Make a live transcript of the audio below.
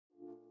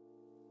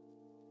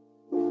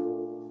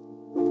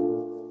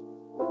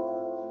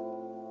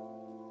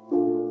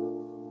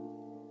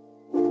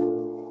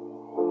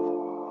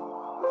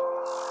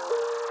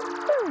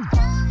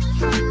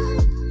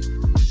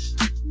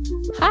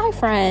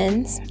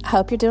friends. I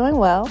hope you're doing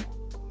well.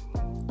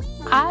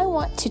 I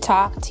want to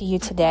talk to you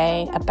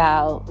today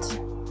about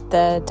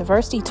the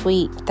diversity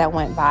tweet that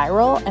went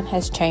viral and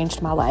has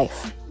changed my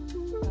life.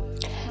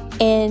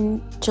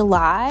 In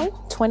July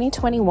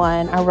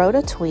 2021, I wrote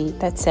a tweet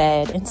that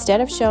said,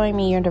 instead of showing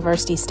me your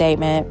diversity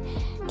statement,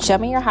 show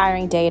me your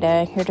hiring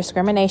data, your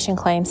discrimination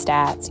claim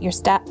stats,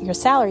 your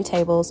salary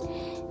tables,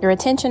 your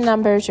retention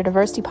numbers, your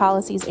diversity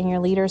policies, and your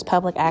leaders'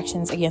 public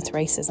actions against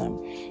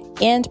racism.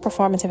 End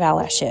performative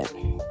allyship.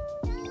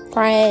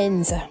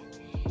 Friends,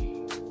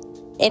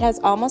 it has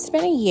almost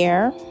been a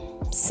year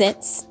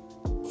since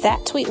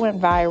that tweet went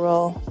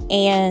viral,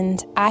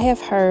 and I have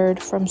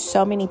heard from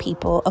so many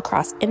people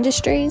across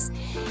industries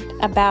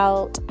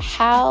about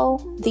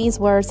how these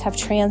words have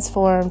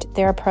transformed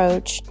their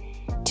approach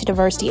to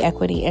diversity,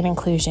 equity, and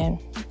inclusion.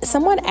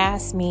 Someone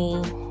asked me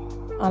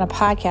on a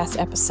podcast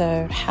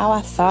episode how I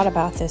thought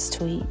about this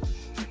tweet,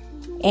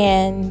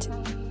 and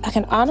I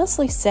can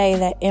honestly say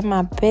that in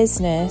my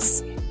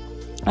business,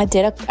 I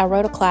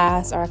wrote a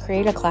class, or I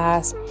created a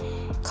class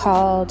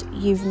called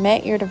You've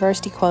Met Your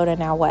Diversity Quota,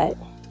 Now What?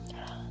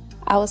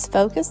 I was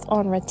focused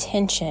on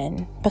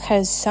retention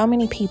because so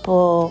many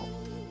people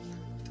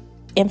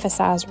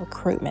emphasize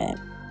recruitment.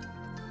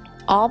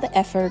 All the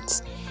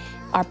efforts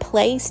are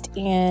placed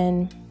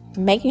in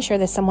making sure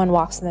that someone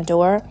walks in the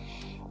door,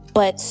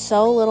 but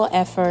so little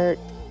effort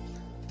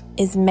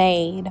is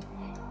made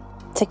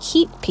to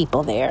keep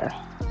people there.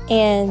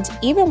 And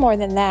even more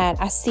than that,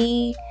 I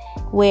see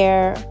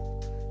where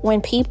when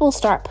people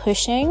start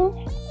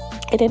pushing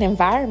in an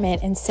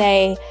environment and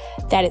say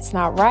that it's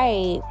not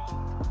right,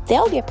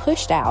 they'll get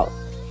pushed out.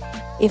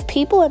 If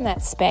people in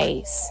that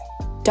space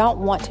don't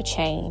want to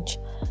change,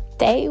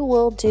 they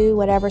will do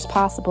whatever's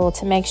possible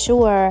to make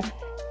sure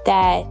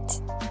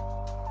that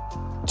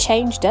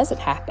change doesn't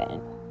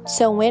happen.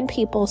 So when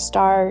people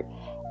start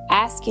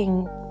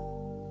asking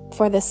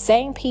for the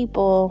same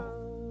people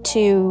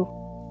to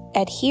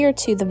adhere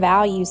to the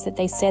values that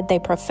they said they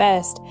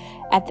professed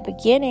at the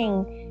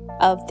beginning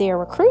of their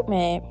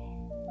recruitment,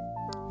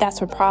 that's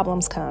where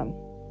problems come.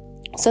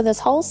 So this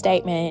whole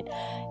statement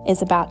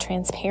is about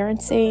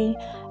transparency.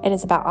 It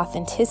is about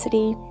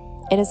authenticity.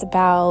 It is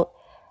about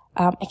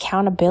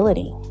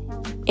accountability.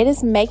 It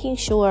is making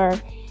sure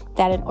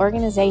that an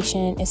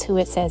organization is who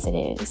it says it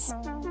is.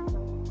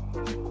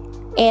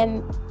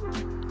 And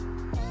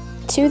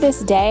to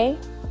this day,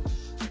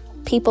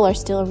 people are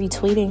still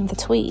retweeting the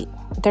tweet.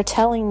 They're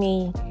telling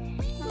me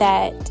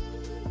that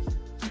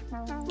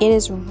it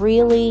is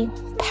really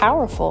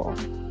powerful.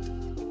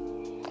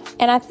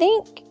 And I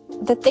think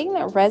the thing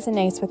that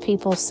resonates with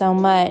people so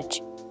much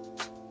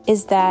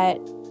is that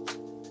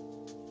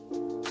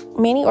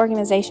many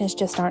organizations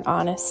just aren't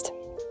honest.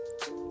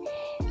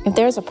 If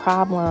there's a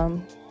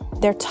problem,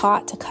 they're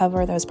taught to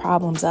cover those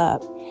problems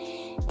up.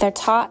 They're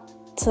taught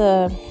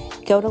to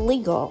go to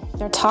legal.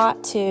 They're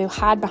taught to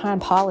hide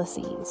behind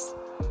policies,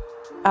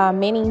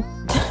 many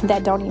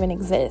that don't even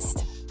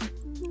exist.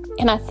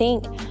 And I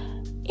think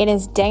it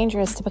is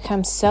dangerous to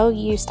become so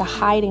used to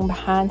hiding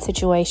behind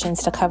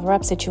situations, to cover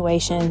up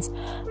situations,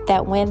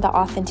 that when the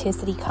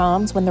authenticity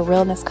comes, when the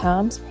realness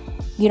comes,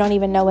 you don't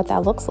even know what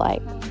that looks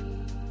like.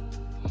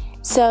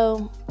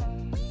 So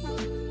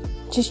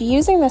just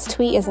using this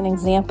tweet as an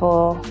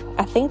example,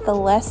 I think the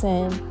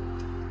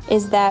lesson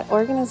is that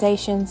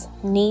organizations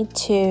need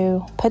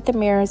to put the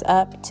mirrors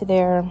up to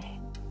their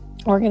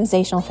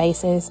organizational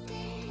faces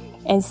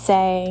and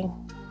say,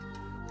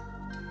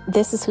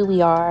 this is who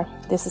we are,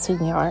 this is who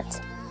we aren't.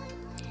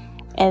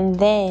 And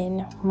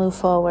then move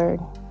forward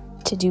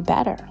to do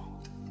better.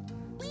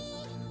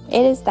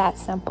 It is that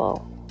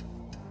simple.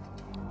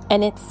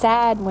 And it's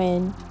sad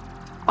when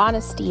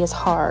honesty is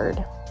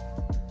hard,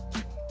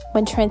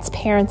 when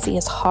transparency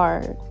is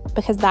hard,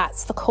 because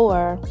that's the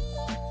core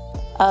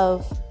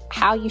of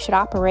how you should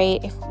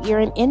operate if you're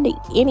in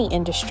any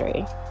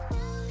industry.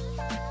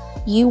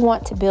 You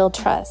want to build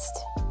trust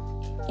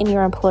in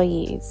your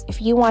employees.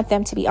 If you want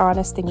them to be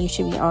honest, then you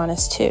should be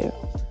honest too.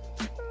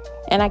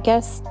 And I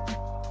guess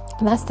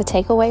that's the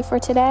takeaway for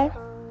today.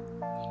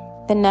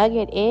 The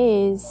nugget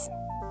is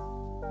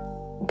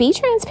be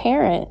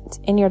transparent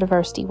in your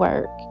diversity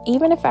work,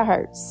 even if it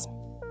hurts.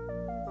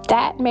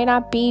 That may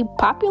not be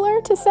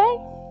popular to say,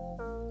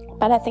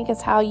 but I think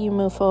it's how you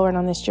move forward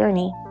on this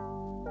journey.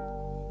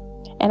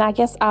 And I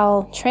guess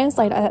I'll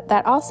translate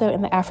that also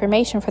in the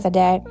affirmation for the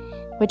day,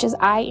 which is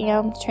I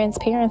am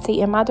transparency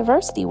in my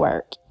diversity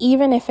work,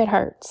 even if it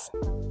hurts.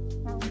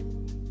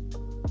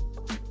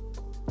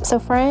 So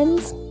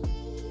friends,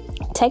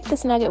 take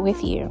this nugget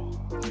with you.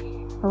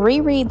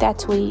 Reread that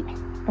tweet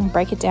and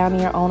break it down in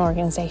your own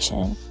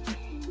organization.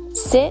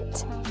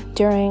 Sit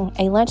during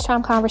a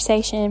lunchtime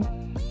conversation,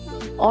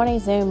 on a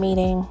Zoom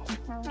meeting,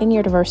 in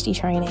your diversity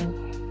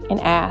training, and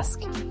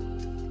ask,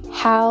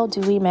 how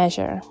do we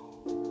measure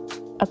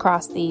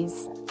across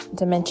these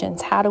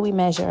dimensions? How do we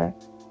measure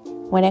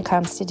when it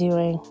comes to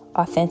doing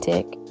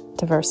authentic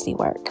diversity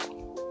work?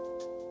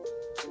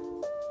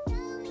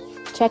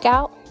 Check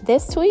out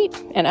this tweet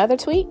and other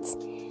tweets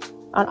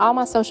on all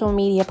my social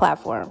media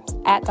platforms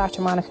at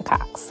Dr. Monica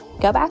Cox.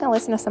 Go back and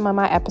listen to some of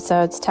my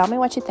episodes. Tell me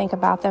what you think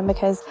about them,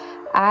 because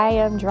I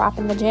am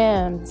dropping the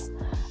gems.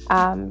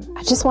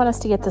 I just want us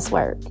to get this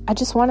work. I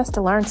just want us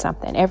to learn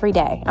something every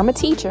day. I'm a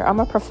teacher. I'm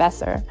a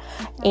professor.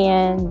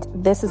 And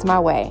this is my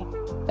way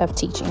of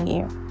teaching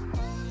you.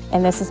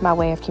 And this is my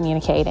way of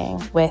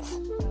communicating with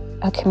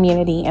a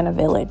community and a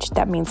village.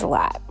 That means a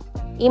lot.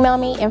 Email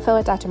me,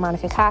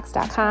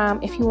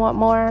 info@drmonicacox.com. If you want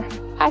more,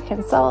 I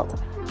consult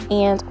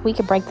and we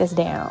can break this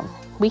down.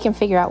 We can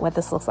figure out what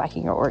this looks like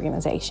in your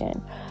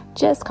organization.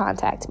 Just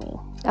contact me.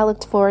 I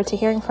look forward to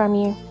hearing from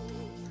you.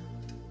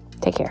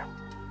 Take care.